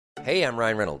Hey, I'm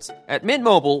Ryan Reynolds. At Mint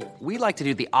Mobile, we like to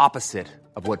do the opposite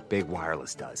of what Big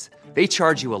Wireless does. They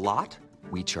charge you a lot,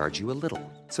 we charge you a little.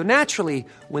 So naturally,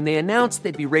 when they announced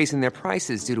they'd be raising their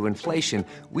prices due to inflation,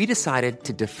 we decided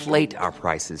to deflate our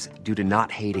prices due to not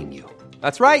hating you.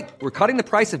 That's right. We're cutting the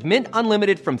price of Mint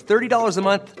Unlimited from $30 a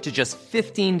month to just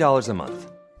 $15 a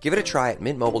month. Give it a try at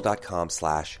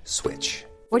mintmobile.com/switch.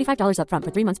 $45 up front for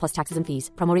 3 months plus taxes and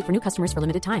fees. Promo rate for new customers for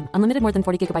limited time. Unlimited more than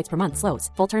 40 gigabytes per month. Slows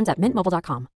full terms at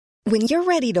mintmobile.com. When you're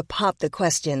ready to pop the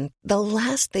question, the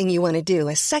last thing you want to do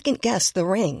is second-guess the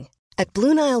ring. At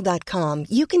BlueNile.com,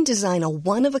 you can design a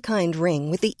one-of-a-kind ring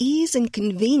with the ease and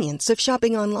convenience of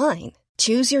shopping online.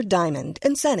 Choose your diamond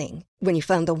and setting. When you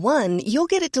find the one, you'll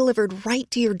get it delivered right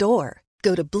to your door.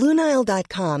 Go to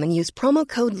BlueNile.com and use promo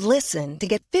code LISTEN to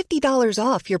get $50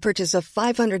 off your purchase of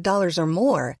 $500 or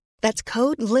more. That's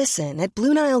code LISTEN at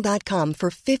BlueNile.com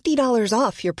for $50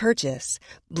 off your purchase.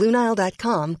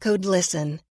 BlueNile.com, code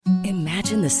LISTEN.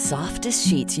 Imagine the softest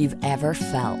sheets you've ever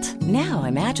felt. Now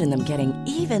imagine them getting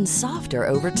even softer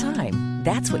over time.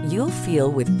 That's what you'll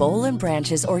feel with Boll &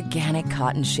 Branch's organic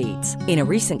cotton sheets. In a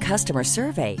recent customer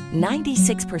survey,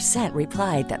 96%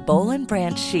 replied that Boll &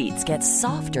 Branch sheets get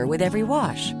softer with every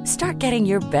wash. Start getting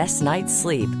your best night's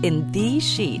sleep in these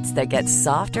sheets that get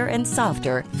softer and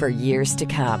softer for years to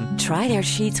come. Try their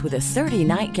sheets with a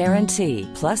 30-night guarantee.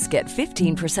 Plus, get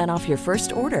 15% off your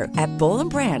first order at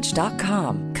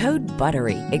bollandbranch.com. Code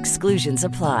BUTTERY. Exclusions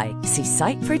apply. See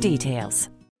site for details.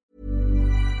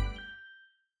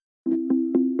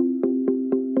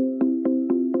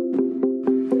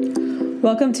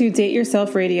 Welcome to Date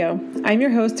Yourself Radio. I'm your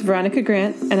host, Veronica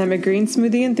Grant, and I'm a green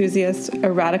smoothie enthusiast,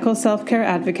 a radical self-care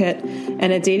advocate,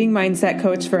 and a dating mindset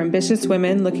coach for ambitious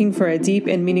women looking for a deep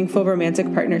and meaningful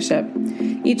romantic partnership.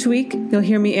 Each week, you'll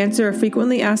hear me answer a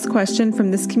frequently asked question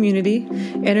from this community,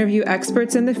 interview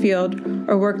experts in the field,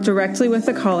 or work directly with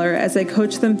the caller as I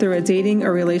coach them through a dating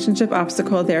or relationship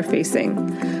obstacle they're facing.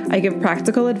 I give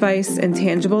practical advice and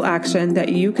tangible action that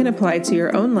you can apply to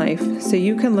your own life so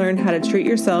you can learn how to treat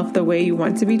yourself the way you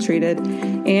want to be treated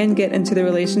and get into the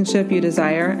relationship you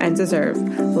desire and deserve.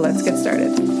 Let's get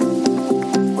started.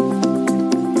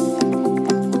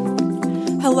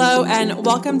 Hello, and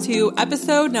welcome to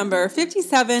episode number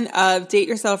 57 of Date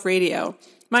Yourself Radio.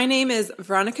 My name is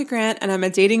Veronica Grant, and I'm a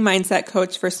dating mindset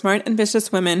coach for smart,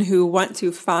 ambitious women who want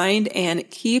to find and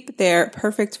keep their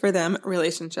perfect for them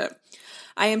relationship.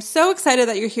 I am so excited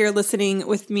that you're here listening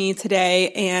with me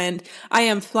today, and I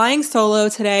am flying solo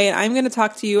today, and I'm going to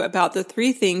talk to you about the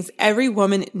 3 things every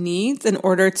woman needs in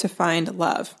order to find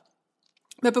love.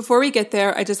 But before we get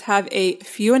there, I just have a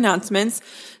few announcements.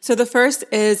 So the first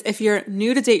is, if you're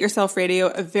new to Date Yourself Radio,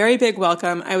 a very big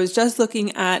welcome. I was just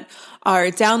looking at our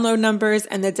download numbers,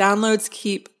 and the downloads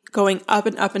keep going up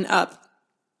and up and up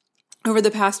over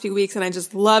the past few weeks, and I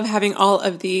just love having all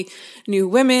of the new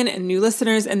women and new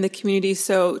listeners in the community.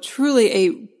 So truly a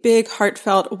big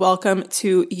heartfelt welcome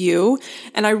to you.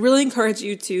 And I really encourage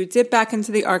you to dip back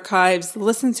into the archives,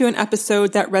 listen to an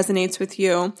episode that resonates with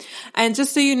you. And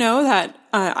just so you know that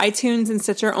iTunes and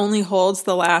Stitcher only holds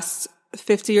the last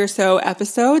 50 or so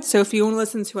episodes. So if you want to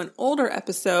listen to an older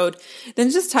episode, then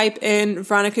just type in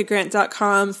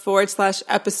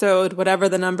veronicagrant.com/episode, whatever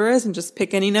the number is, and just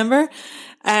pick any number.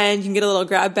 And you can get a little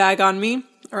grab bag on me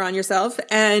or on yourself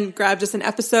and grab just an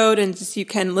episode, and just you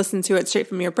can listen to it straight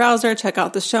from your browser, check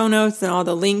out the show notes and all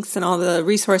the links and all the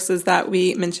resources that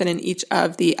we mention in each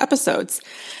of the episodes.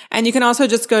 And you can also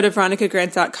just go to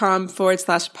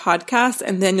veronicagrant.com/podcast,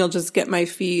 and then you'll just get my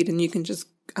feed, and you can just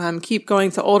keep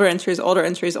going to older entries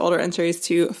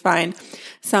to find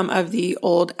some of the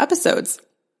old episodes.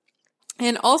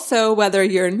 And also, whether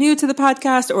you're new to the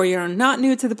podcast or you're not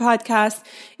new to the podcast,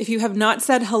 if you have not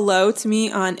said hello to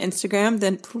me on Instagram,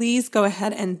 then please go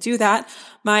ahead and do that.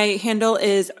 My handle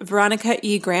is Veronica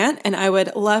E. Grant, and I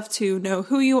would love to know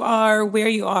who you are, where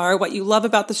you are, what you love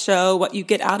about the show, what you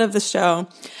get out of the show.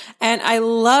 And I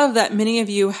love that many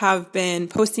of you have been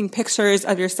posting pictures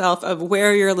of yourself of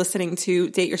where you're listening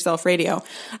to Date Yourself Radio.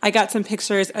 I got some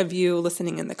pictures of you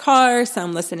listening in the car,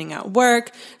 some listening at work.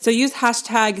 So use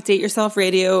hashtag Date Yourself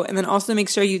Radio, and then also make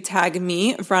sure you tag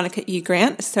me, Veronica E.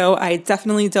 Grant, so I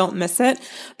definitely don't miss it,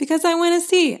 because I want to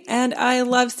see, and I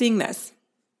love seeing this.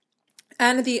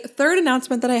 And the third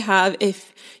announcement that I have,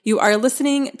 if you are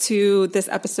listening to this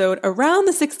episode around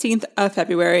the 16th of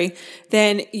February,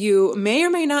 then you may or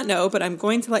may not know, but I'm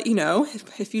going to let you know,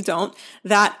 if you don't,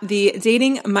 that the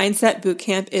Dating Mindset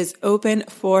Bootcamp is open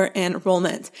for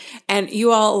enrollment. And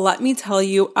you all, let me tell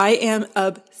you, I am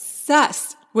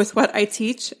obsessed with what I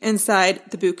teach inside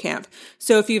the bootcamp.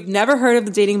 So if you've never heard of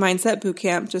the Dating Mindset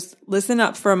Bootcamp, just listen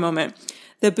up for a moment.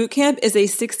 The bootcamp is a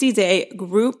 60-day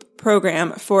group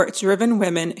program for driven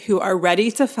women who are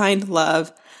ready to find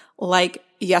love like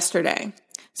yesterday.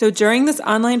 So during this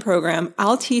online program,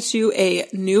 I'll teach you a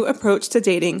new approach to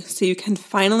dating so you can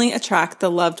finally attract the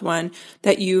loved one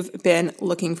that you've been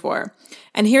looking for.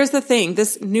 And here's the thing,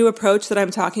 this new approach that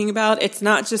I'm talking about, it's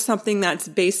not just something that's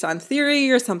based on theory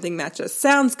or something that just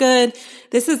sounds good.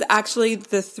 This is actually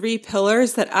the 3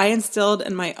 pillars that I instilled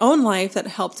in my own life that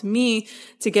helped me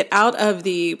to get out of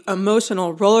the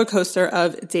emotional roller coaster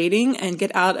of dating and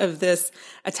get out of this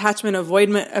attachment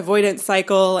avoidance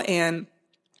cycle and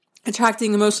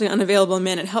attracting emotionally unavailable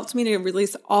men. It helped me to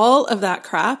release all of that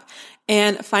crap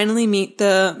and finally meet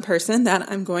the person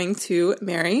that I'm going to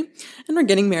marry. And we're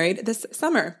getting married this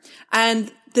summer.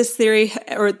 And this theory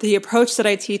or the approach that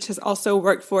I teach has also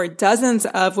worked for dozens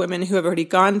of women who have already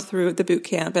gone through the boot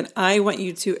camp. And I want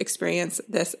you to experience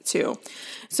this too.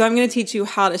 So I'm going to teach you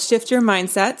how to shift your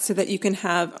mindset so that you can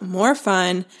have more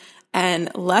fun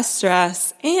and less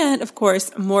stress, and of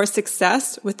course, more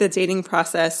success with the dating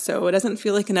process so it doesn't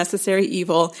feel like a necessary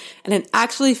evil, and it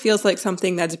actually feels like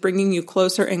something that's bringing you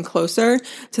closer and closer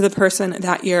to the person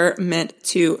that you're meant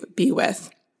to be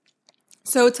with.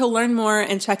 So to learn more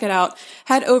and check it out,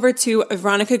 head over to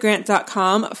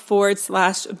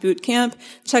veronicagrant.com/bootcamp.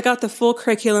 Check out the full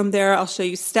curriculum there. I'll show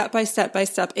you step by step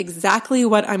exactly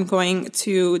what I'm going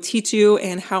to teach you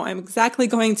and how I'm exactly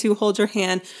going to hold your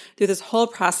hand through this whole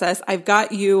process. I've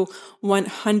got you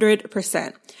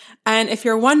 100%. And if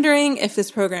you're wondering if this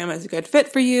program is a good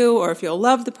fit for you or if you'll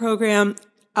love the program,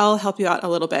 I'll help you out a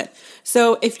little bit.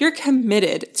 So if you're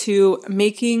committed to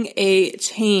making a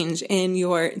change in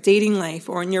your dating life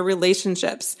or in your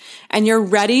relationships, and you're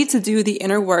ready to do the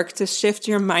inner work to shift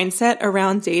your mindset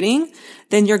around dating,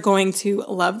 then you're going to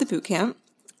love the bootcamp.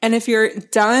 And if you're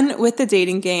done with the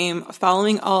dating game,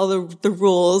 following all the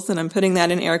rules, and I'm putting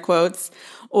that in air quotes,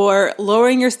 or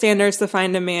lowering your standards to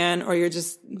find a man, or you're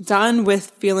just done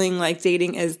with feeling like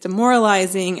dating is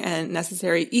demoralizing and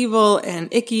necessary evil and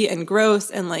icky and gross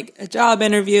and like a job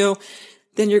interview,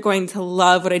 then you're going to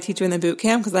love what I teach you in the boot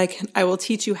camp, because I will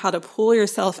teach you how to pull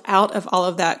yourself out of all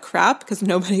of that crap, because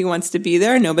nobody wants to be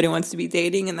there. Nobody wants to be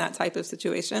dating in that type of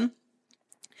situation.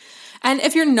 And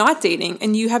if you're not dating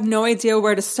and you have no idea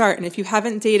where to start, and if you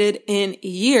haven't dated in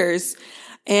years,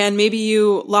 and maybe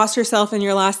you lost yourself in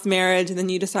your last marriage and then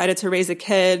you decided to raise a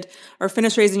kid or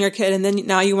finish raising your kid, and then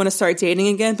now you want to start dating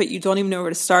again, but you don't even know where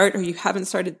to start, or you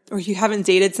haven't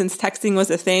dated since texting was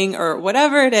a thing, or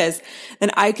whatever it is, then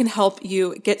I can help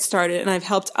you get started. And I've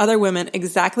helped other women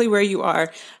exactly where you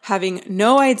are, having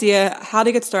no idea how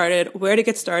to get started, where to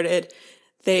get started.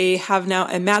 They have now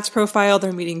a match profile.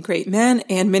 They're meeting great men,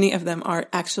 and many of them are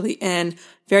actually in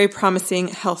very promising,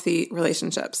 healthy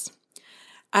relationships.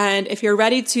 And if you're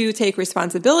ready to take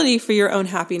responsibility for your own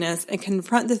happiness and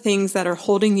confront the things that are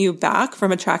holding you back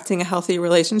from attracting a healthy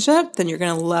relationship, then you're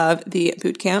going to love the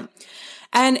bootcamp.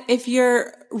 And if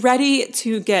you're ready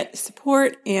to get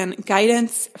support and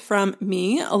guidance from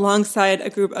me alongside a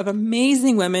group of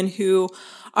amazing women who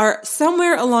are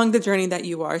somewhere along the journey that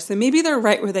you are. So maybe they're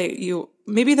right where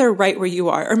you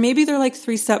are, or maybe they're like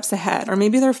 3 steps ahead, or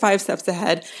maybe they're 5 steps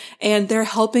ahead, and they're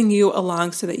helping you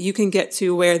along so that you can get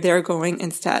to where they're going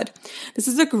instead. This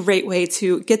is a great way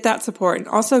to get that support and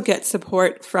also get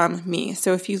support from me.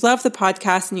 So if you love the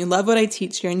podcast and you love what I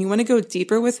teach here and you want to go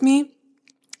deeper with me,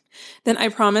 then I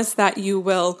promise that you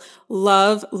will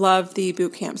love the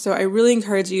bootcamp. So I really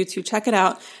encourage you to check it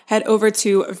out. Head over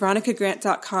to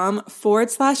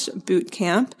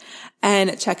veronicagrant.com/bootcamp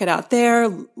and check it out there.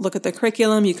 Look at the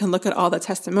curriculum. You can look at all the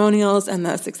testimonials and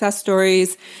the success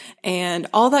stories and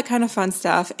all that kind of fun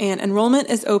stuff. And enrollment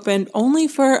is open only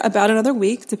for about another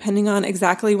week, depending on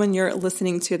exactly when you're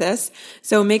listening to this.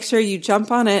 So make sure you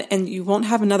jump on it, and you won't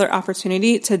have another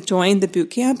opportunity to join the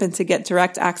bootcamp and to get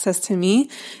direct access to me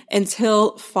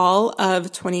until fall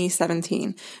of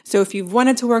 2017. So if you've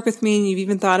wanted to work with me and you've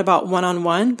even thought about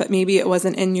one-on-one, but maybe it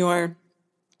wasn't in your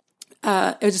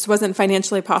it just wasn't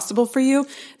financially possible for you,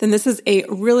 then this is a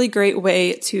really great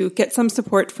way to get some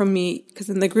support from me, because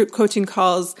in the group coaching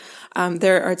calls,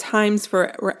 there are times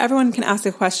where everyone can ask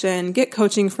a question, get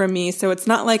coaching from me. So it's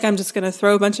not like I'm just going to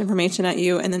throw a bunch of information at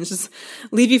you and then just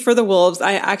leave you for the wolves.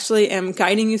 I actually am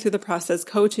guiding you through the process,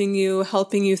 coaching you,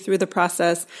 helping you through the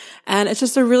process. And it's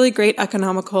just a really great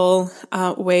economical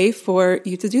way for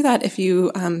you to do that if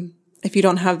you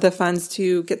don't have the funds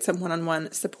to get some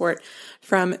one-on-one support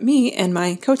from me and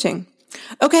my coaching.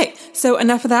 Okay, so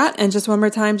enough of that. And just one more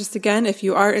time, just again, if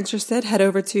you are interested, head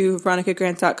over to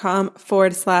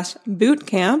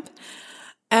veronicagrant.com/bootcamp,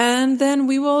 and then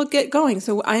we will get going.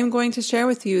 So I am going to share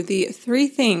with you the 3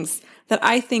 things that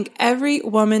I think every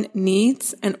woman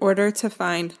needs in order to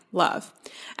find love.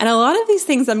 And a lot of these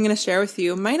things I'm going to share with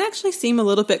you might actually seem a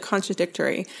little bit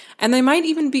contradictory, and they might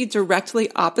even be directly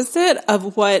opposite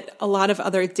of what a lot of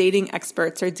other dating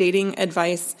experts or dating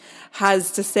advice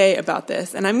has to say about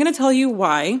this. And I'm going to tell you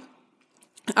why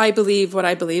I believe what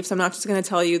I believe. So I'm not just going to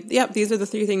tell you, yep, these are the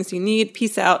 3 things you need.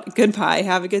 Peace out. Goodbye.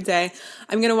 Have a good day.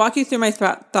 I'm going to walk you through my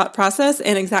thought process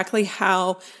and exactly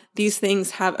how these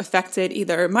things have affected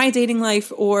either my dating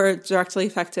life or directly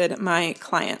affected my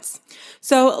clients.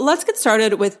 So let's get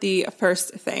started with the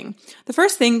first thing. The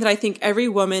first thing that I think every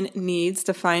woman needs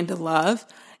to find love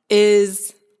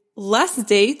is less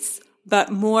dates, but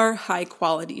more high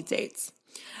quality dates.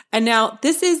 And now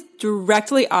this is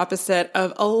directly opposite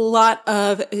of a lot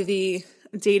of the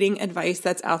dating advice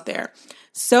that's out there.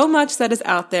 So much that is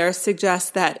out there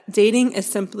suggests that dating is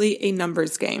simply a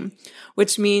numbers game,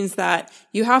 which means that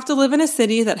you have to live in a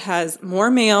city that has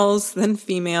more males than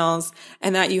females,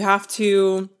 and that you have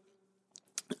to,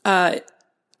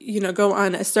 go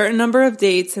on a certain number of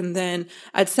dates, and then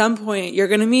at some point you're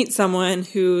going to meet someone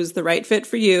who's the right fit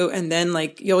for you, and then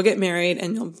you'll get married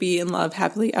and you'll be in love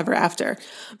happily ever after.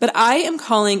 But I am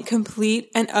calling complete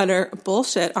and utter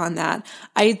bullshit on that.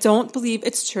 I don't believe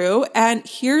it's true, and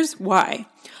here's why.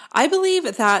 I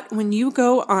believe that when you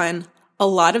go on a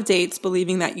lot of dates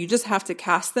believing that you just have to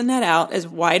cast the net out as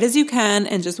wide as you can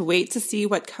and just wait to see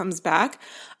what comes back,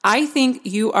 I think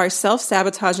you are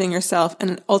self-sabotaging yourself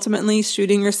and ultimately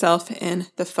shooting yourself in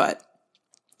the foot.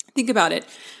 Think about it.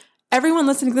 Everyone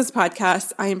listening to this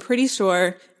podcast, I am pretty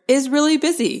sure, is really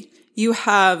busy. You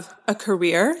have a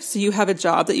career, so you have a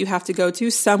job that you have to go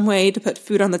to, some way to put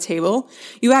food on the table.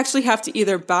 You actually have to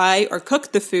either buy or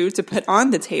cook the food to put on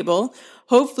the table.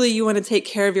 Hopefully you want to take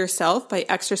care of yourself by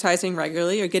exercising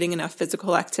regularly or getting enough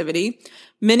physical activity.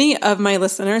 Many of my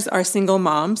listeners are single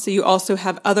moms, so you also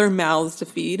have other mouths to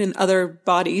feed and other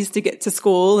bodies to get to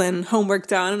school and homework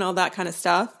done and all that kind of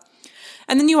stuff.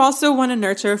 And then you also want to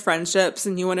nurture friendships,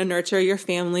 and you want to nurture your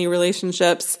family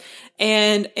relationships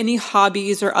and any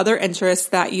hobbies or other interests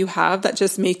that you have that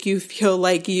just make you feel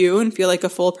like you and feel like a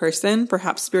full person,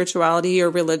 perhaps spirituality or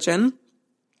religion.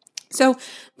 So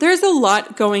there's a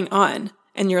lot going on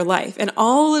in your life, and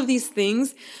all of these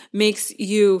things makes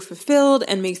you fulfilled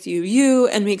and makes you you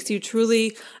and makes you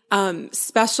truly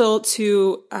special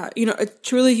to a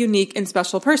truly unique and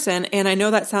special person. And I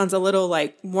know that sounds a little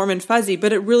warm and fuzzy,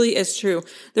 but it really is true.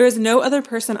 There is no other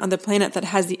person on the planet that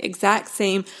has the exact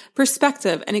same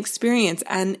perspective and experience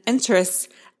and interests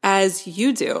as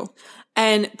you do.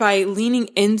 And by leaning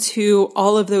into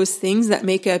all of those things that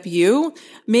make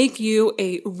you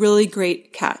a really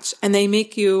great catch, and they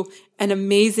make you an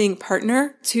amazing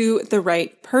partner to the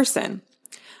right person.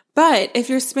 But if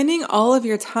you're spending all of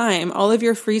your time, all of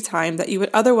your free time that you would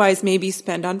otherwise maybe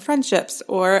spend on friendships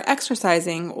or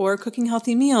exercising or cooking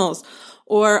healthy meals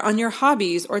or on your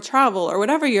hobbies or travel or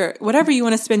whatever you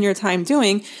want to spend your time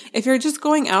doing, if you're just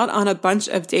going out on a bunch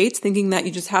of dates thinking that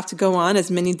you just have to go on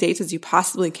as many dates as you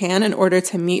possibly can in order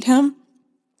to meet him,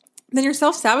 then you're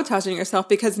self-sabotaging yourself,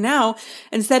 because now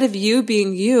instead of you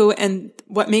being you and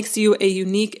what makes you a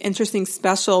unique, interesting,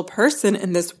 special person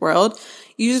in this world,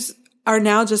 you just are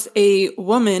now just a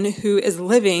woman who is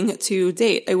living to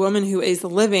date, a woman who is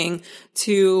living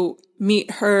to meet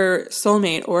her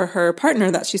soulmate or her partner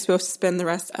that she's supposed to spend the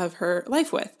rest of her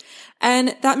life with.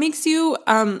 And that makes you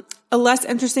a less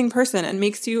interesting person and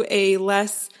makes you a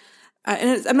less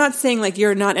and I'm not saying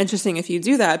you're not interesting if you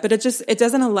do that, but it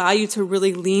doesn't allow you to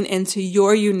really lean into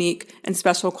your unique and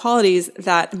special qualities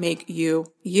that make you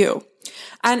you.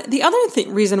 And the other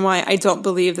reason why I don't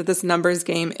believe that this numbers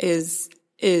game is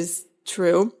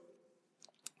true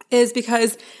is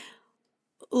because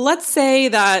let's say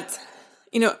that,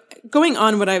 going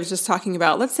on what I was just talking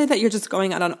about, let's say that you're just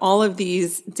going out on all of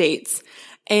these dates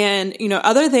and,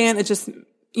 other than it just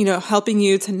helping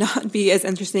you to not be as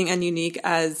interesting and unique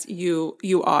as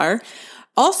you are.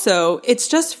 Also, it's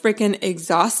just freaking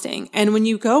exhausting. And when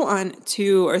you go on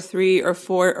 2 or 3 or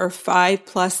 4 or 5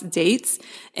 plus dates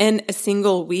in a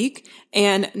single week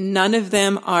and none of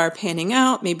them are panning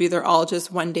out, maybe they're all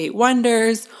just one date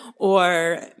wonders,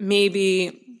 or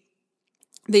maybe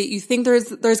you think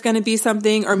there's going to be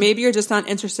something, or maybe you're just not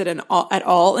interested at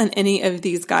all in any of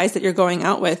these guys that you're going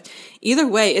out with. Either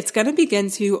way, it's going to begin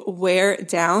to wear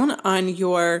down on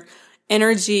your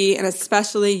energy, and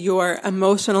especially your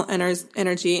emotional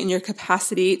energy and your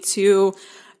capacity to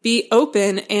be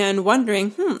open and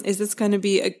wondering, is this going to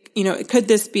be could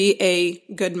this be a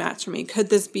good match for me? Could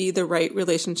this be the right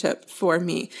relationship for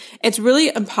me? It's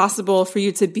really impossible for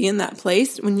you to be in that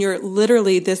place when you're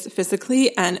literally this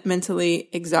physically and mentally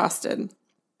exhausted.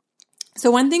 So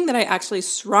one thing that I actually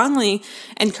strongly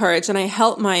encourage and I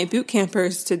help my boot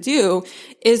campers to do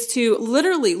is to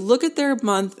literally look at their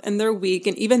month and their week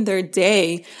and even their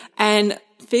day and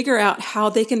figure out how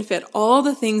they can fit all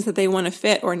the things that they want to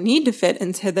fit or need to fit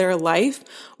into their life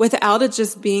without it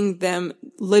just being them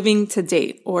living to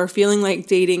date or feeling like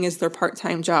dating is their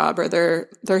part-time job or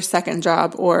their second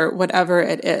job or whatever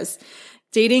it is.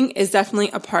 Dating is definitely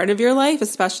a part of your life,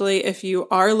 especially if you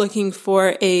are looking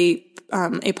for a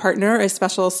partner, a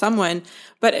special someone,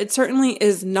 but it certainly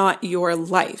is not your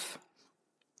life.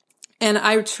 And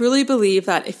I truly believe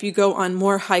that if you go on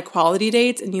more high quality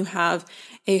dates and you have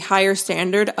a higher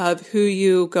standard of who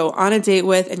you go on a date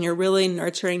with and you're really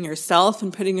nurturing yourself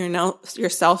and putting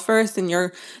yourself first and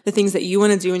the things that you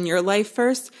want to do in your life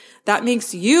first, that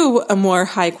makes you a more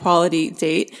high quality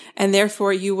date. And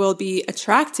therefore you will be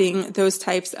attracting those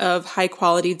types of high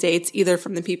quality dates either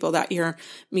from the people that you're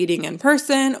meeting in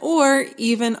person or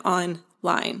even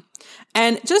online.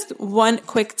 And just one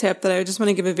quick tip that I just want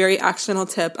to give a very actionable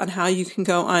tip on how you can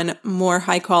go on more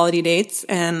high quality dates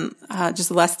and just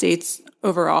less dates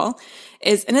overall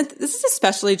is, and this is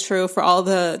especially true for all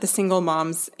the single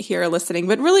moms here listening,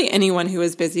 but really anyone who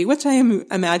is busy, which I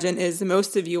imagine is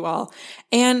most of you all.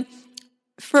 And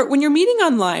for when you're meeting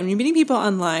online, when you're meeting people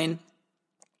online,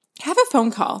 have a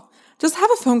phone call. Just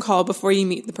have a phone call before you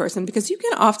meet the person because you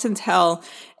can often tell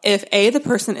if A, the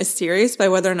person is serious by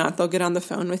whether or not they'll get on the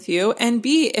phone with you, and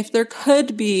B, if there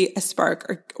could be a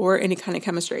spark or any kind of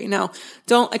chemistry. Now,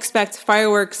 don't expect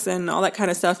fireworks and all that kind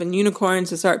of stuff and unicorns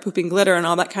to start pooping glitter and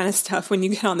all that kind of stuff when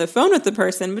you get on the phone with the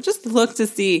person, but just look to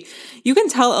see. You can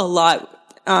tell a lot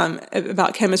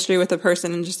about chemistry with a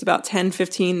person in just about 10,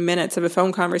 15 minutes of a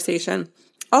phone conversation.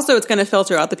 Also, it's going to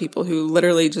filter out the people who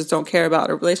literally just don't care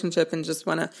about a relationship and just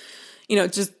want to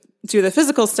just do the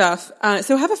physical stuff.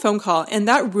 So have a phone call, and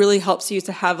that really helps you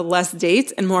to have less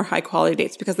dates and more high quality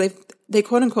dates because they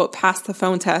quote unquote pass the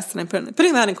phone test. And I'm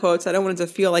putting that in quotes. I don't want it to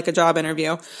feel like a job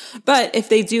interview, but if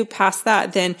they do pass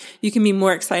that, then you can be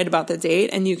more excited about the date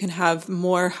and you can have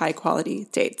more high quality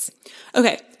dates.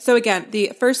 Okay. So again,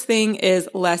 the first thing is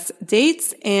less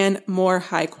dates and more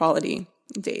high quality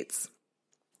dates.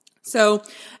 So,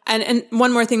 and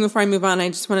one more thing before I move on, I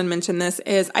just want to mention this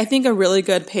is I think a really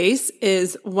good pace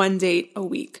is one date a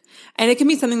week. And it can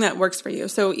be something that works for you.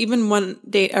 So even one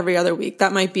date every other week,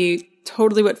 that might be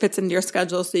totally what fits into your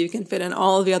schedule so you can fit in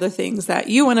all of the other things that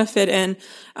you want to fit in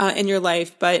your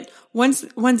life. But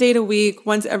one date a week,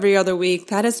 once every other week,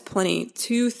 that is plenty.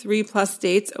 2, 3+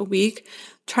 dates a week.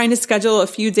 Trying to schedule a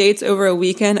few dates over a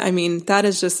weekend, I mean, that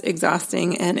is just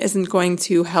exhausting and isn't going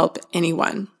to help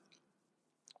anyone.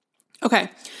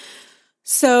 Okay,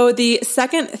 so the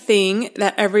second thing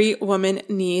that every woman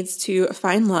needs to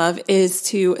find love is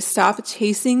to stop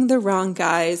chasing the wrong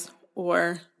guys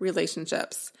or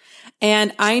relationships.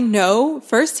 And I know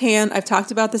firsthand, I've talked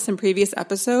about this in previous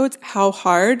episodes, how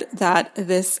hard that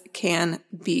this can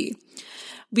be.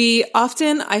 We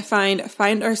often, I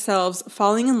find ourselves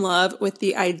falling in love with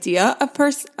the idea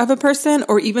of a person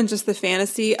or even just the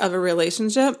fantasy of a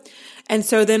relationship. And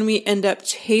so then we end up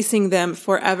chasing them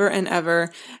forever and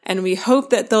ever. And we hope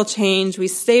that they'll change. We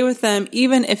stay with them,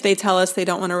 even if they tell us they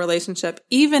don't want a relationship,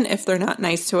 even if they're not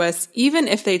nice to us, even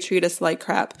if they treat us like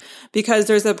crap, because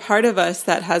there's a part of us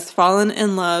that has fallen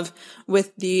in love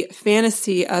with the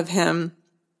fantasy of him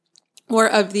or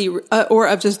of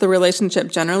just the relationship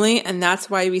generally. And that's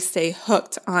why we stay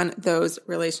hooked on those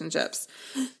relationships.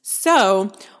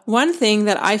 So one thing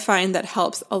that I find that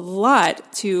helps a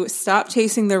lot to stop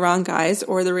chasing the wrong guys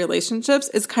or the relationships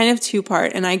is kind of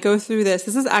two-part. And I go through this.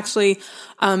 This is actually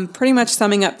pretty much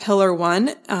summing up pillar 1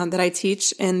 that I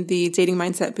teach in the Dating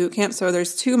Mindset Bootcamp. So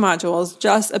there's 2 modules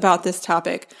just about this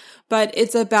topic. But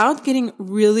it's about getting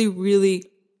really, really,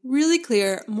 really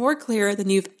clear, more clear than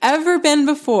you've ever been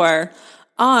before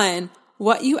on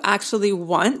what you actually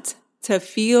want to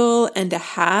feel and to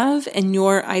have in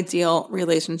your ideal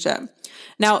relationship.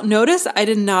 Now, notice I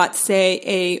did not say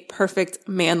a perfect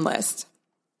man list.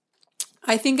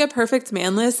 I think a perfect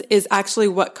man list is actually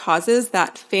what causes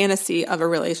that fantasy of a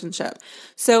relationship.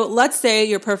 So let's say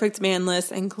your perfect man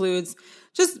list includes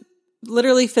just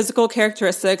literally physical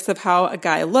characteristics of how a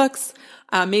guy looks.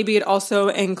 Maybe it also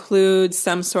includes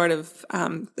some sort of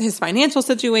his financial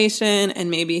situation and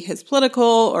maybe his political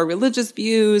or religious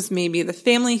views, maybe the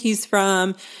family he's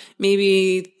from,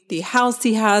 maybe the house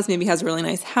he has, maybe he has a really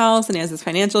nice house and he has his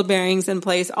financial bearings in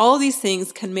place. All of these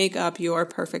things can make up your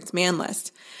perfect man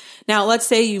list. Now, let's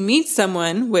say you meet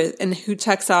someone who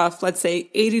checks off, let's say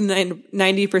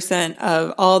 80-90%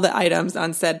 of all the items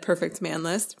on said perfect man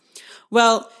list.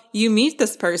 Well, you meet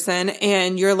this person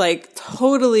and you're like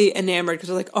totally enamored because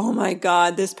you're like, oh my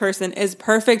God, this person is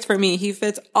perfect for me. He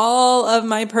fits all of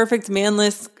my perfect man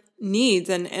list needs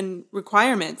and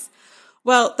requirements.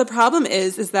 Well, the problem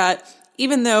is that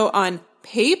even though on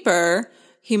paper,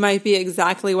 he might be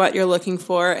exactly what you're looking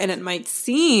for and it might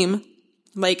seem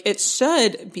like it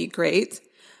should be great,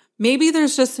 maybe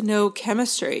there's just no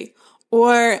chemistry.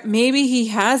 Or maybe he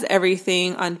has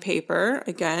everything on paper,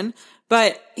 again,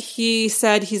 but he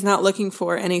said he's not looking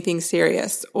for anything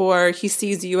serious, or he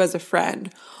sees you as a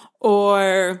friend,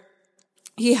 or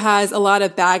he has a lot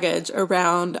of baggage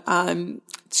around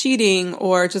cheating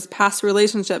or just past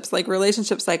relationships, like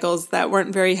relationship cycles that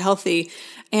weren't very healthy.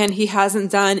 And he hasn't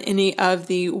done any of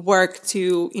the work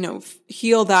to,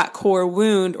 heal that core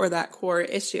wound or that core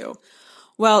issue.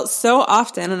 Well, so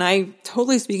often, and I'm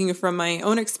totally speaking from my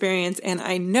own experience, and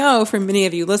I know from many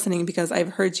of you listening because I've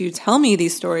heard you tell me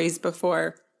these stories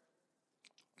before,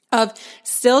 of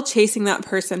still chasing that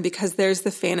person because there's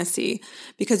the fantasy,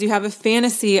 because you have a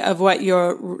fantasy of what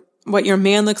your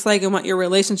man looks like and what your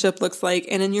relationship looks like.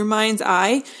 And in your mind's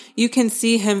eye, you can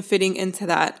see him fitting into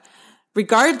that,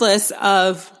 regardless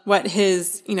of what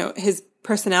his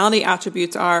personality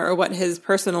attributes are or what his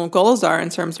personal goals are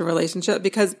in terms of relationship,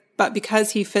 because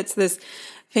he fits this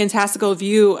fantastical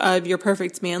view of your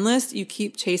perfect man list, you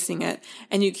keep chasing it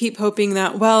and you keep hoping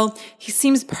that, well, he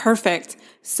seems perfect,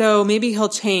 so maybe he'll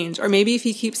change, or maybe if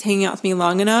he keeps hanging out with me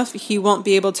long enough, he won't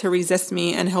be able to resist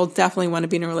me and he'll definitely want to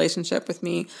be in a relationship with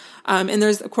me. And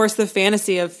there's, of course, the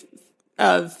fantasy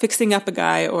of fixing up a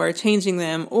guy or changing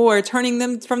them or turning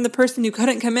them from the person who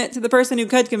couldn't commit to the person who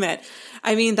could commit.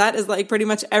 I mean, that is like pretty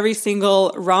much every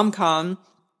single rom-com.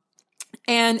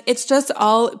 And it's just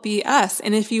all BS.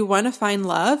 And if you want to find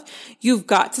love, you've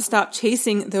got to stop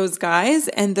chasing those guys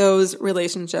and those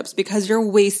relationships because you're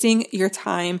wasting your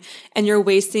time and you're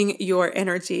wasting your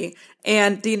energy.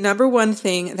 And the number one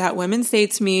thing that women say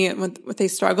to me when they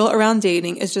struggle around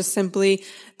dating is just simply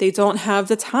they don't have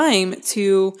the time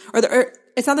to, or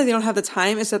it's not that they don't have the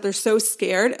time, it's that they're so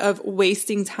scared of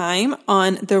wasting time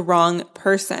on the wrong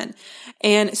person.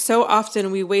 And so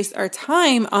often we waste our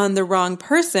time on the wrong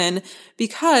person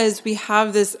because we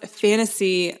have this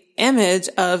fantasy image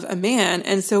of a man.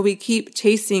 And so we keep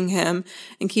chasing him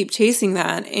and keep chasing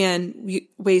that. And we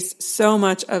waste so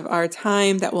much of our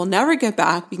time that we'll never get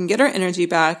back. We can get our energy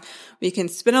back. We can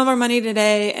spend all of our money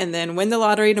today and then win the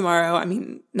lottery tomorrow. I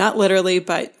mean, not literally,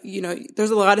 but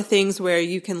there's a lot of things where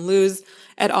you can lose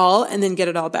it all and then get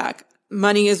it all back.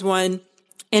 Money is one.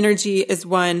 Energy is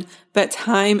one, but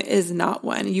time is not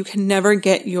one. You can never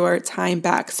get your time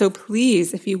back. So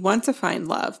please, if you want to find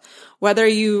love, whether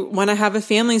you want to have a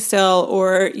family still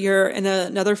or you're in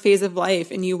another phase of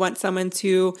life and you want someone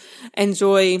to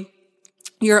enjoy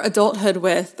your adulthood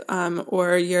with,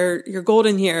 or your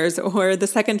golden years or the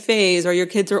second phase, or your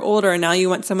kids are older and now you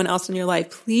want someone else in your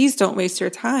life, please don't waste your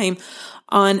time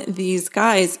on these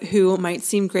guys who might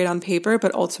seem great on paper,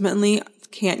 but ultimately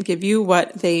can't give you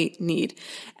what they need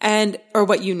or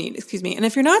what you need, excuse me. And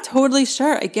if you're not totally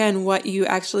sure, again, what you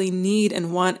actually need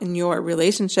and want in your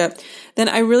relationship, then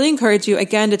I really encourage you,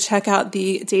 again, to check out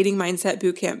the Dating Mindset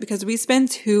Bootcamp because we spend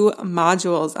 2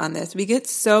 modules on this. We get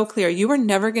so clear. You are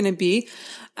never going to be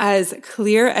as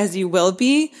clear as you will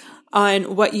be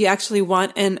on what you actually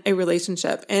want in a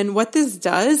relationship. And what this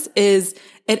does is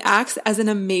it acts as an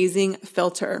amazing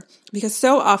filter because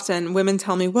so often women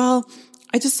tell me, well,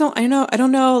 I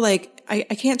don't know, like, I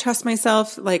can't trust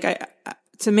myself, like,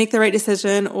 to make the right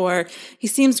decision, or he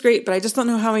seems great, but I just don't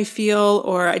know how I feel,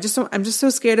 or I'm just so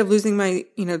scared of losing my,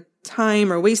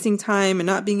 time or wasting time and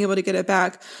not being able to get it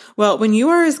back. Well, when you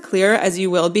are as clear as you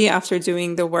will be after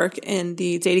doing the work in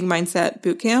the Dating Mindset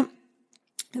Bootcamp,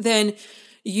 then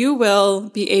you will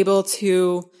be able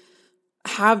to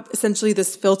have essentially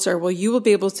this filter where you will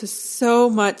be able to so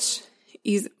much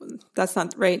that's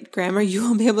not right grammar. You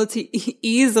will be able to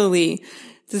easily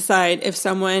decide if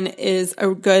someone is a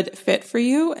good fit for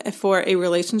you for a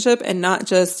relationship and not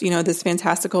just, this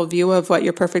fantastical view of what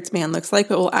your perfect man looks like,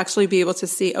 but we'll actually be able to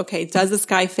see, okay, does this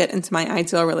guy fit into my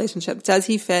ideal relationship? Does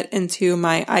he fit into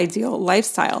my ideal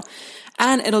lifestyle?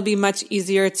 And it'll be much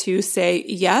easier to say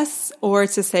yes or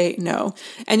to say no.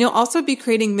 And you'll also be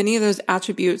creating many of those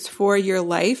attributes for your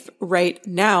life right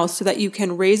now so that you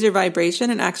can raise your vibration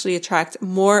and actually attract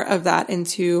more of that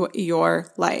into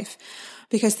your life.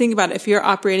 Because think about it, if you're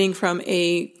operating from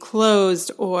a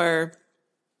closed or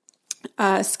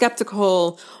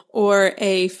skeptical or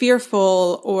a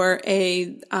fearful or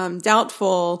a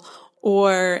doubtful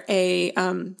or a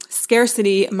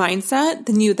scarcity mindset,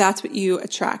 then that's what you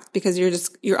attract, because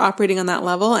you're operating on that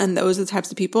level, and those are the types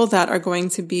of people that are going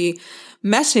to be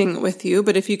meshing with you.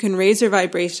 But if you can raise your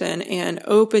vibration and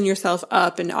open yourself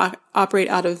up and operate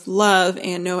out of love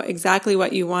and know exactly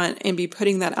what you want and be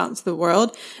putting that out into the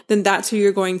world, then that's who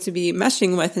you're going to be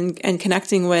meshing with and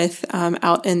connecting with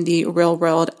out in the real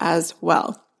world as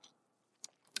well.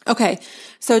 Okay,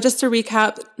 so just to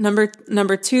recap,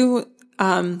 number two,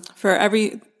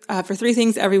 for three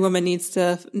things every woman needs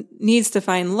to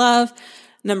find love.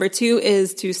 Number two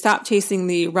is to stop chasing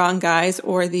the wrong guys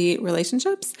or the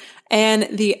relationships.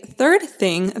 And the third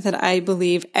thing that I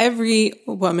believe every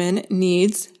woman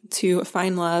needs to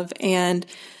find love, and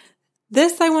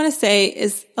this I want to say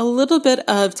is a little bit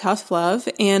of tough love,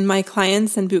 and my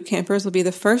clients and boot campers will be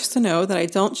the first to know that I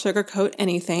don't sugarcoat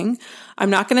anything. I'm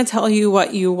not going to tell you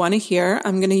what you want to hear.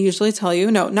 I'm going to usually tell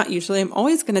you, no, not usually, I'm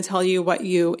always going to tell you what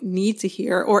you need to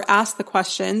hear, or ask the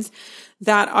questions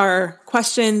that are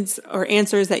questions or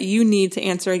answers that you need to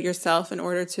answer yourself in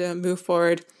order to move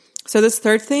forward. So this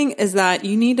third thing is that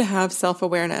you need to have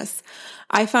self-awareness.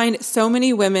 I find so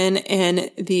many women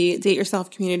in the Date Yourself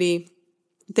community,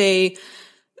 they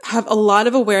have a lot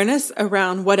of awareness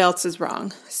around what else is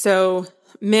wrong. So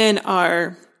men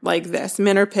are like this.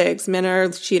 Men are pigs. Men are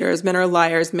cheaters. Men are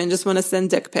liars. Men just want to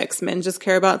send dick pics. Men just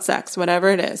care about sex, whatever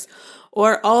it is.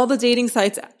 Or all the dating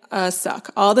sites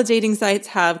suck. All the dating sites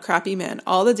have crappy men.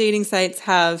 All the dating sites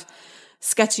have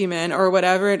sketchy men, or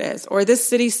whatever it is. Or this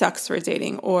city sucks for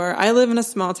dating. Or I live in a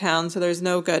small town, so there's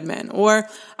no good men. Or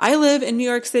I live in New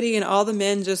York City and all the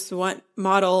men just want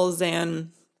models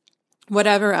and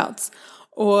whatever else.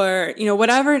 Or,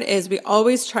 whatever it is, we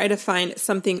always try to find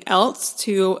something else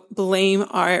to blame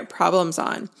our problems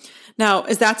on. Now,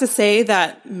 is that to say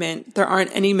that there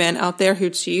aren't any men out there who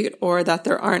cheat, or that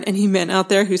there aren't any men out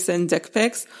there who send dick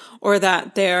pics, or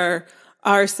that there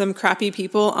are some crappy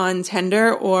people on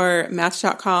Tinder or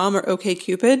Match.com or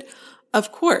OkCupid?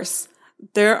 Of course.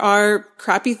 There are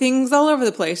crappy things all over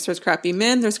the place. There's crappy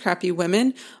men, there's crappy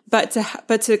women, but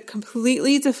to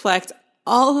completely deflect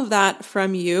all of that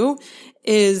from you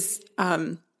is,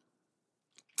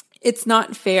 it's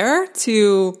not fair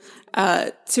to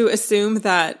assume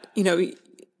that,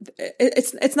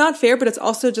 it's not fair, but it's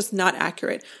also just not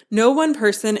accurate. No one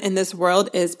person in this world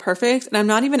is perfect. And I'm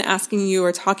not even asking you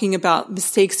or talking about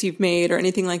mistakes you've made or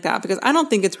anything like that, because I don't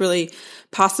think it's really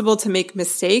possible to make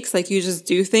mistakes. Like, you just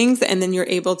do things and then you're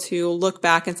able to look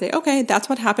back and say, okay, that's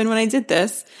what happened when I did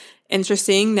this.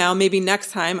 Interesting. Now maybe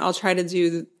next time I'll try to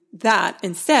do that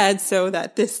instead so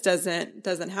that this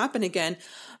doesn't happen again.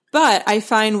 But I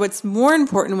find what's more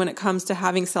important when it comes to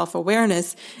having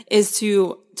self-awareness is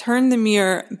to turn the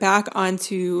mirror back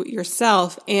onto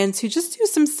yourself and to just do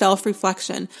some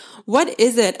self-reflection. What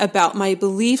is it about my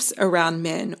beliefs around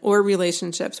men or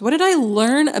relationships? What did I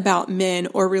learn about men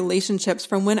or relationships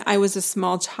from when I was a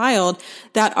small child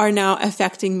that are now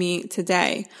affecting me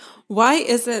today? Why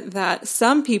is it that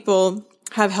some people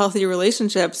have healthy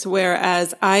relationships,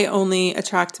 whereas I only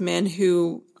attract men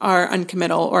who are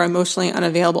uncommittal or emotionally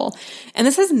unavailable? And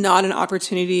this is not an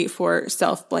opportunity for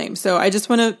self-blame. So I just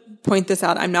want to point this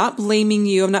out. I'm not blaming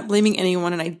you. I'm not blaming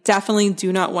anyone. And I definitely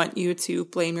do not want you to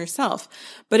blame yourself.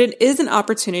 But it is an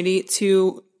opportunity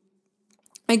to,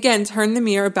 again, turn the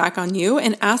mirror back on you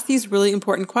and ask these really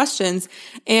important questions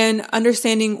and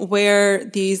understanding where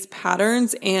these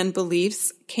patterns and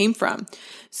beliefs came from.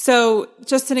 So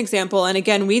just an example, and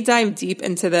again, we dive deep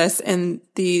into this in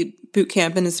the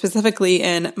bootcamp and specifically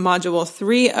in module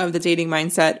 3 of the Dating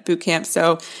Mindset Bootcamp.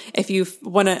 So if you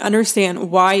want to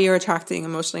understand why you're attracting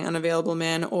emotionally unavailable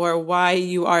men, or why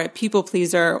you are a people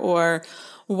pleaser, or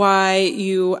why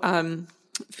you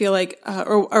feel like,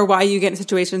 or why you get in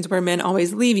situations where men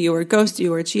always leave you or ghost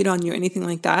you or cheat on you, anything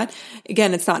like that.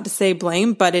 Again, it's not to say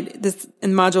blame, but this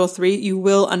in module 3, you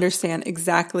will understand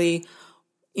exactly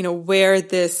where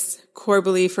this core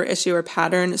belief or issue or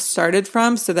pattern started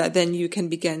from, so that then you can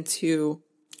begin to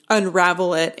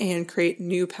unravel it and create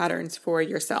new patterns for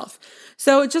yourself.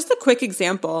 So just a quick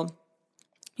example,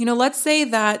 let's say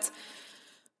that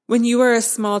when you were a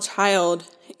small child,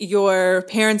 your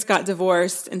parents got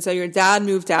divorced, and so your dad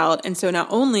moved out, and so not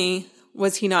only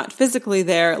was he not physically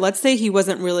there, let's say he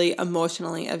wasn't really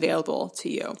emotionally available to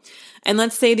you. And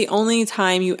let's say the only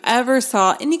time you ever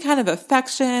saw any kind of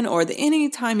affection, or any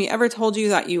time he ever told you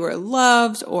that you were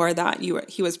loved or that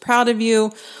he was proud of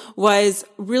you, was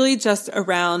really just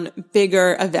around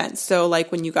bigger events. So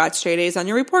like when you got straight A's on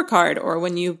your report card, or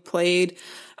when you played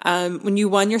when you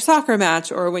won your soccer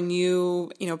match, or when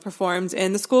you performed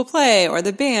in the school play or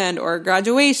the band or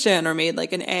graduation, or made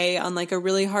like an A on like a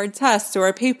really hard test or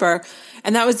a paper.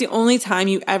 And that was the only time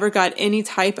you ever got any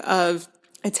type of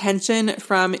attention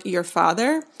from your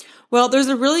father. Well, there's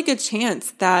a really good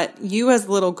chance that you as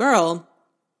a little girl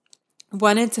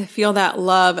wanted to feel that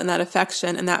love and that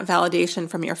affection and that validation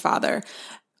from your father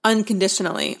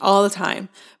unconditionally all the time.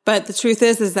 But the truth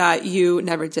is that you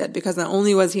never did, because not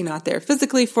only was he not there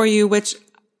physically for you, which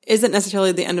isn't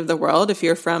necessarily the end of the world if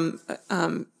you're from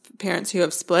parents who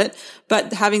have split,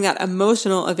 but having that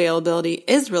emotional availability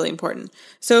is really important.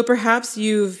 So perhaps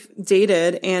you've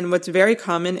dated, and what's very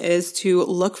common is to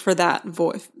look for that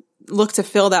void, look to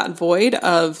fill that void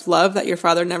of love that your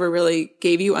father never really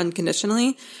gave you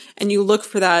unconditionally. And you look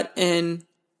for that in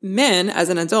men as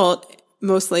an adult,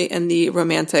 mostly in the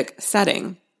romantic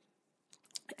setting.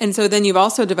 And so then you've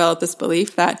also developed this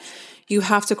belief that you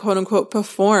have to quote unquote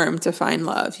perform to find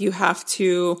love. You have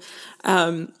to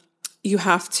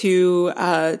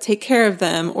take care of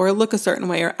them, or look a certain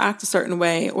way, or act a certain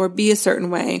way, or be a certain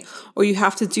way, or you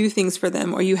have to do things for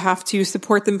them, or you have to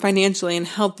support them financially and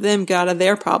help them get out of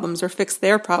their problems or fix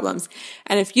their problems.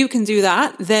 And if you can do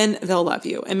that, then they'll love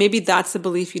you. And maybe that's the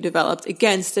belief you developed,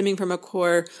 again, stemming from a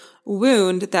core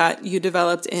wound that you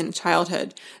developed in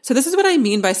childhood. So this is what I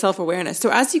mean by self-awareness. So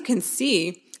as you can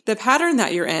see, the pattern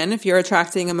that you're in, if you're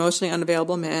attracting emotionally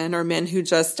unavailable men, or men who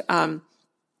just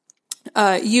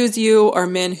use you, or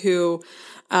men who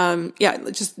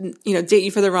just date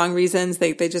you for the wrong reasons,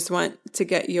 they just want to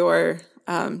get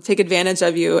take advantage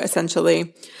of you,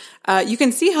 essentially, you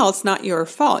can see how it's not your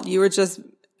fault. You were just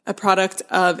a product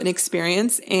of an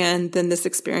experience, and then this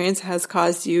experience has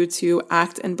caused you to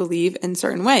act and believe in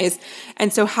certain ways.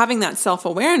 And so having that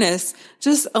self-awareness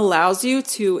just allows you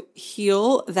to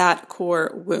heal that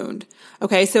core wound.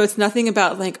 Okay, so it's nothing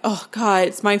about like, oh God,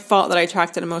 it's my fault that I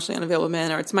attracted emotionally unavailable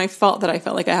men, or it's my fault that I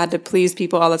felt like I had to please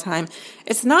people all the time.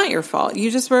 It's not your fault.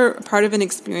 You just were part of an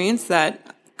experience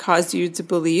that caused you to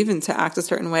believe and to act a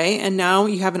certain way. And now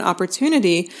you have an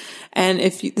opportunity. And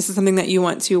if this is something that you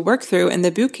want to work through in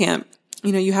the boot camp,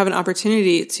 you have an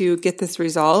opportunity to get this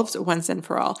resolved once and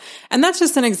for all. And that's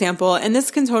just an example. And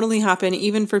this can totally happen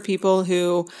even for people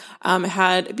who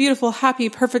had a beautiful, happy,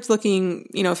 perfect looking,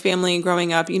 family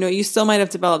growing up. You still might have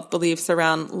developed beliefs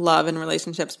around love and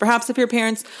relationships. Perhaps if your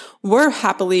parents were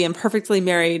happily and perfectly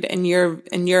married in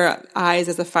your eyes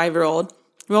as a 5-year-old,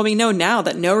 well, we know now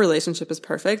that no relationship is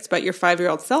perfect, but your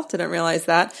 5-year-old self didn't realize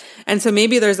that. And so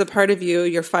maybe there's a part of you,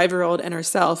 your 5-year-old inner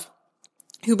self,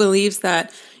 who believes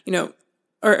that,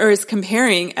 or is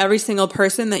comparing every single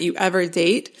person that you ever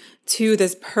date to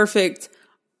this perfect,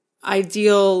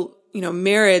 ideal,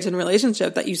 marriage and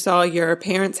relationship that you saw your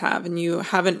parents have, and you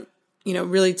haven't,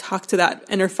 really talked to that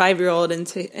inner 5-year-old and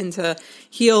to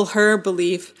heal her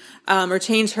belief, or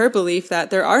change her belief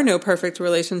that there are no perfect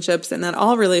relationships, and that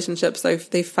all relationships,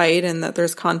 they fight, and that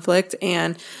there's conflict,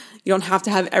 and you don't have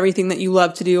to have everything that you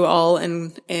love to do all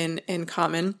in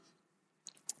common.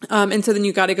 And so then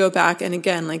you got to go back and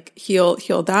again, like heal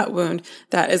that wound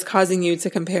that is causing you to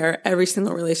compare every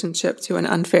single relationship to an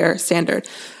unfair standard.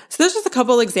 So there's just a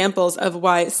couple examples of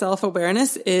why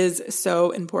self-awareness is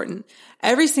so important.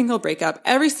 Every single breakup,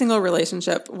 every single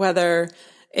relationship, whether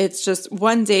it's just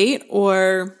one date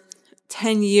or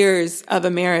 10 years of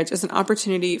a marriage, is an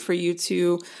opportunity for you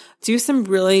to do some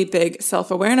really big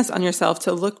self-awareness on yourself,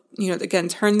 to look, again,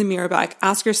 turn the mirror back,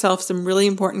 ask yourself some really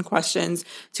important questions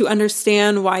to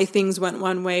understand why things went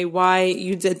one way, why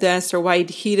you did this, or why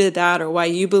he did that, or why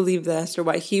you believe this, or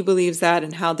why he believes that,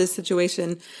 and how this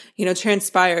situation,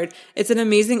 transpired. It's an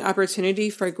amazing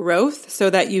opportunity for growth so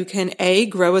that you can A,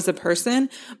 grow as a person,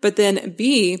 but then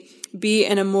B, be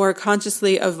in a more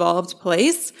consciously evolved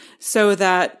place so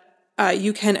that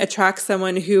you can attract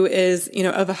someone who is,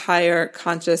 of a higher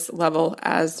conscious level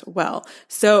as well.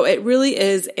 So it really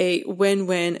is a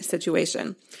win-win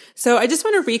situation. So I just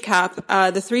want to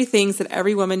recap the 3 things that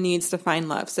every woman needs to find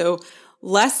love. So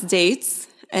less dates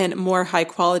and more high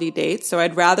quality dates. So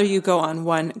I'd rather you go on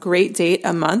one great date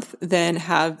a month than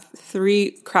have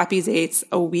 3 crappy dates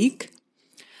a week.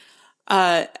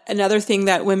 Another thing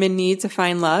that women need to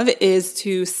find love is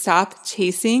to stop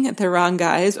chasing the wrong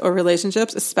guys or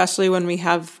relationships, especially when we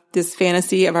have this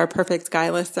fantasy of our perfect guy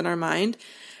list in our mind.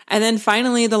 And then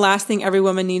finally, the last thing every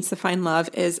woman needs to find love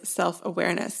is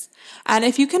self-awareness. And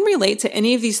if you can relate to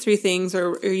any of these 3 things,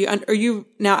 or you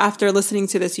now after listening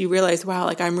to this, you realize, wow,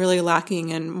 like I'm really lacking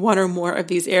in one or more of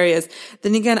these areas,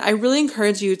 then again, I really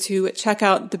encourage you to check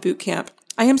out the boot camp.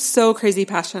 I am so crazy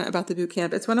passionate about the boot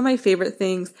camp. It's one of my favorite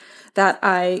things that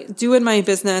I do in my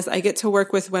business. I get to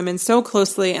work with women so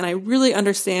closely, and I really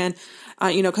understand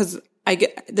because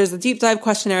there's a deep dive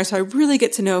questionnaire. So I really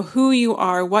get to know who you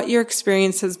are, what your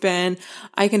experience has been.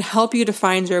 I can help you to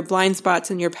find your blind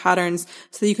spots and your patterns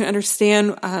so that you can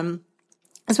understand,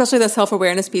 especially the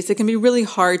self-awareness piece. It can be really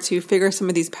hard to figure some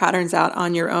of these patterns out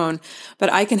on your own,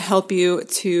 but I can help you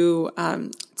to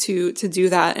do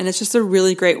that. And it's just a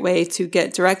really great way to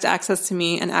get direct access to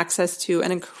me and access to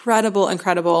an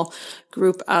incredible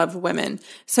group of women.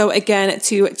 So again,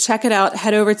 to check it out,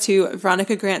 head over to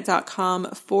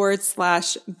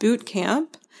veronicagrant.com/bootcamp.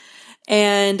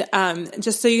 And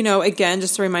just so you know, again,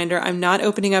 just a reminder, I'm not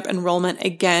opening up enrollment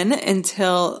again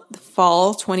until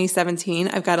fall 2017.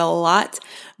 I've got a lot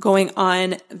going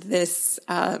on this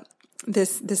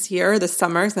year, this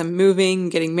summer. So I'm moving,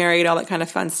 getting married, all that kind of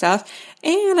fun stuff.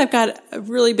 And I've got a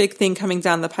really big thing coming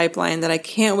down the pipeline that I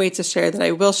can't wait to share, that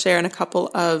I will share in a couple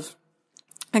of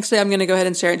Actually, I'm going to go ahead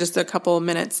and share in just a couple of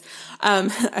minutes.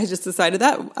 I just decided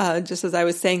that just as I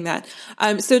was saying that.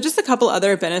 So just a couple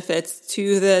other benefits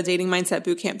to the Dating Mindset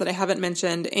Bootcamp that I haven't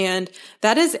mentioned. And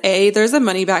that is there's a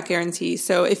money back guarantee.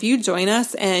 So if you join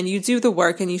us and you do the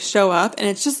work and you show up and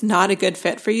it's just not a good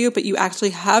fit for you, but you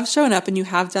actually have shown up and you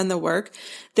have done the work,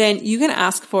 then you can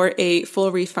ask for a full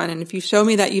refund. And if you show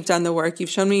me that you've done the work, you've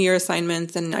shown me your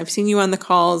assignments and I've seen you on the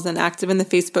calls and active in the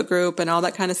Facebook group and all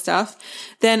that kind of stuff,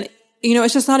 then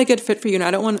it's just not a good fit for you.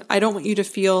 And I don't want you to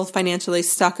feel financially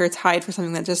stuck or tied for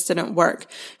something that just didn't work.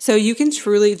 So you can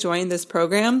truly join this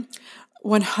program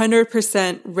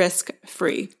 100% risk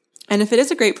free. And if it is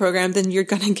a great program, then you're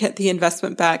going to get the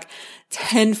investment back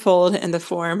tenfold in the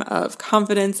form of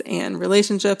confidence and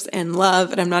relationships and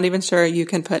love. And I'm not even sure you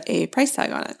can put a price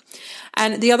tag on it.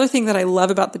 And the other thing that I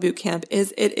love about the bootcamp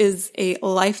is it is a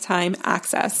lifetime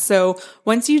access. So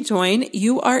once you join,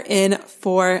 you are in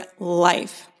for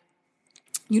life.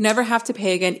 You never have to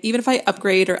pay again, even if I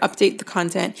upgrade or update the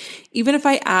content, even if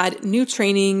I add new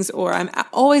trainings, or I'm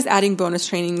always adding bonus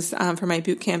trainings for my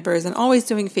boot campers and always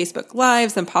doing Facebook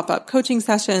Lives and pop-up coaching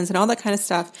sessions and all that kind of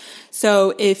stuff.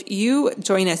 So if you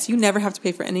join us, you never have to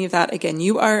pay for any of that again.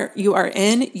 You are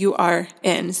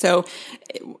in. So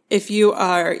if you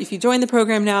join the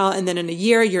program now and then in a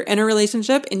year you're in a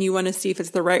relationship and you want to see if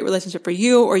it's the right relationship for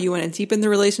you, or you want to deepen the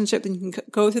relationship, then you can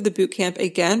go through the boot camp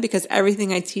again, because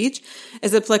everything I teach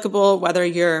is applicable whether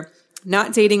you're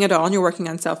not dating at all and you're working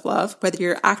on self-love, whether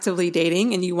you're actively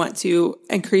dating and you want to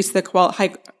increase the high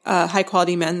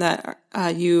quality men that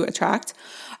you attract.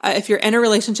 If you're in a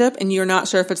relationship and you're not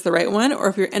sure if it's the right one, or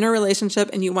if you're in a relationship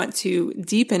and you want to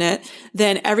deepen it,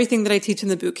 then everything that I teach in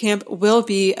the bootcamp will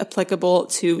be applicable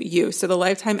to you. So the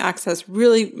lifetime access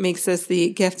really makes this the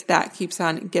gift that keeps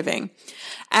on giving.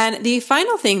 And the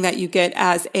final thing that you get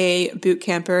as a boot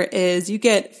camper is you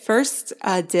get first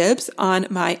dibs on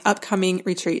my upcoming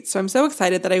retreats. So I'm so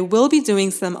excited that I will be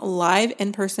doing some live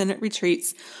in-person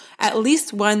retreats, at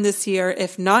least one this year,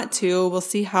 if not two. We'll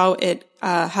see how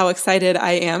excited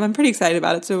I am. I'm pretty excited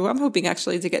about it. So I'm hoping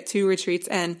actually to get 2 retreats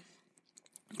in.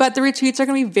 But the retreats are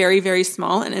going to be very, very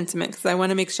small and intimate, because I want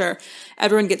to make sure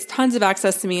everyone gets tons of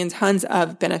access to me and tons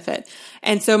of benefit.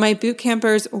 And so my boot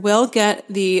campers will get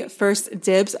the first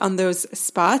dibs on those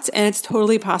spots, and it's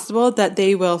totally possible that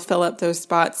they will fill up those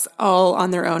spots all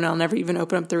on their own. I'll never even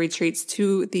open up the retreats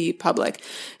to the public.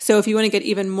 So if you want to get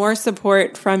even more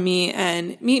support from me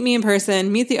and meet me in person,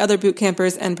 meet the other boot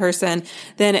campers in person,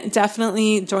 then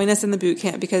definitely join us in the boot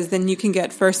camp, because then you can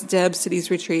get first dibs to these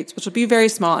retreats, which will be very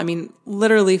small. I mean,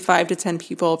 literally 5 to 10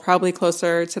 people, probably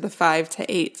closer to the 5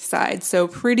 to 8 side. So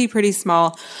pretty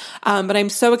small. But I'm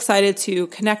so excited to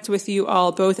connect with you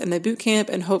all, both in the boot camp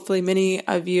and hopefully many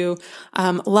of you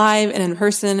live and in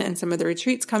person, and some of the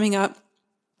retreats coming up.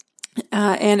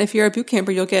 And if you're a boot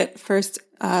camper, you'll get first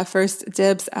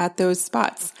dibs at those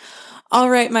spots. All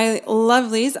right, my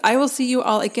lovelies, I will see you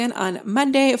all again on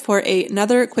Monday for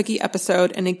another quickie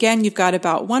episode. And again, you've got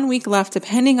about 1 week left,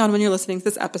 depending on when you're listening to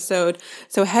this episode.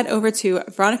 So head over to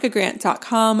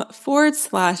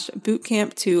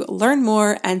veronicagrant.com/bootcamp to learn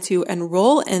more and to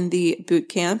enroll in the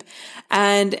bootcamp.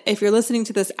 And if you're listening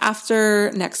to this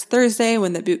after next Thursday,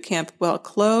 when the bootcamp will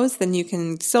close, then you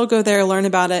can still go there, learn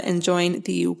about it, and join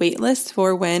the waitlist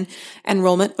for when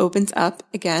enrollment opens up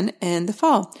again in the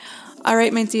fall. All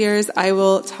right, my dears, I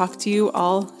will talk to you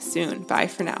all soon. Bye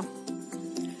for now.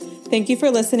 Thank you for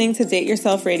listening to Date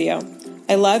Yourself Radio.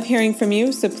 I love hearing from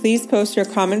you, so please post your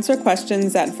comments or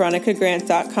questions at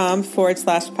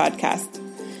veronicagrant.com/podcast.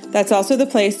 That's also the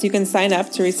place you can sign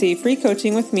up to receive free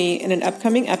coaching with me in an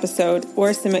upcoming episode,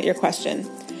 or submit your question.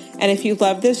 And if you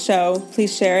love this show,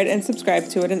 please share it and subscribe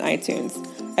to it in iTunes.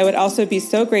 I would also be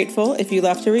so grateful if you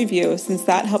left a review, since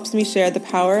that helps me share the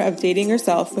power of dating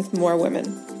yourself with more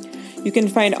women. You can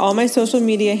find all my social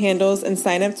media handles and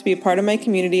sign up to be a part of my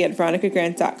community at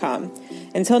veronicagrant.com.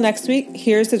 Until next week,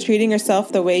 here's to treating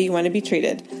yourself the way you want to be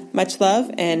treated. Much love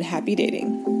and happy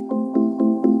dating.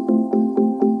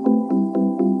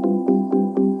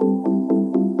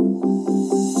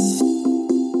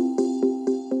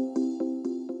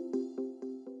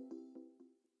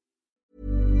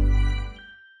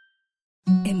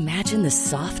 Imagine the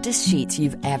softest sheets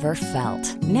you've ever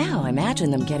felt. Now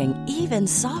imagine them getting even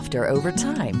softer over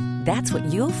time. That's what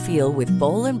you'll feel with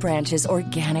Boll & Branch's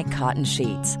organic cotton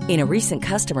sheets. In a recent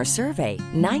customer survey,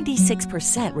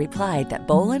 96% replied that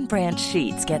Boll & Branch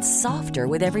sheets get softer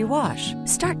with every wash.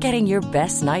 Start getting your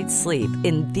best night's sleep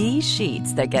in these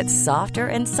sheets that get softer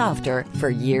and softer for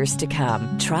years to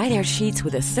come. Try their sheets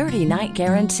with a 30-night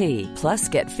guarantee. Plus,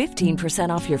 get 15%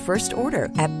 off your first order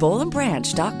at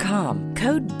bollandbranch.com.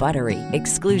 Code BUTTERY.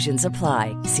 Exclusions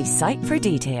apply. See site for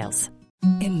details.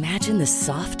 Imagine the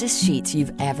softest sheets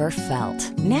you've ever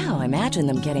felt. Now imagine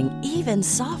them getting even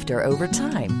softer over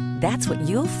time. That's what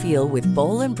you'll feel with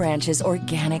Boll & Branch's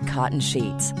organic cotton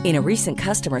sheets. In a recent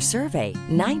customer survey,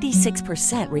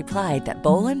 96% replied that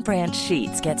Boll & Branch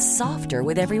sheets get softer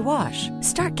with every wash.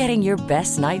 Start getting your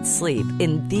best night's sleep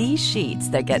in these sheets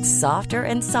that get softer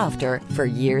and softer for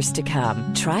years to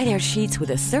come. Try their sheets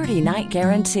with a 30-night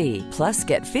guarantee. Plus,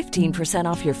 get 15%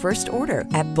 off your first order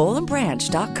at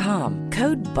bollandbranch.com.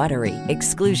 Code BUTTERY.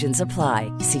 Exclusions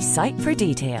apply. See site for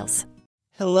details.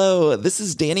 Hello, this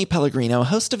is Danny Pellegrino,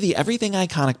 host of the Everything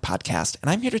Iconic podcast,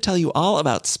 and I'm here to tell you all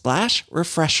about Splash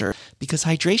Refresher, because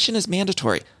hydration is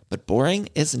mandatory, but boring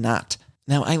is not.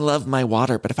 Now, I love my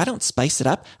water, but if I don't spice it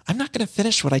up, I'm not going to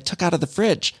finish what I took out of the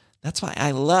fridge. That's why I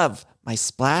love my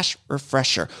Splash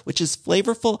Refresher, which is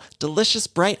flavorful, delicious,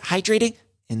 bright, hydrating,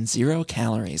 and 0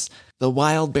 calories. The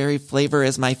wild berry flavor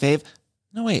is my fave.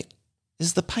 No, wait.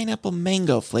 Is the pineapple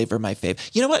mango flavor my fave?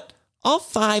 You know what? All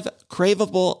 5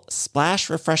 craveable Splash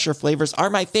Refresher flavors are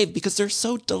my fave because they're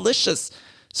so delicious.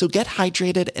 So get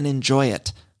hydrated and enjoy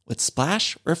it with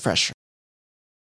Splash Refresher.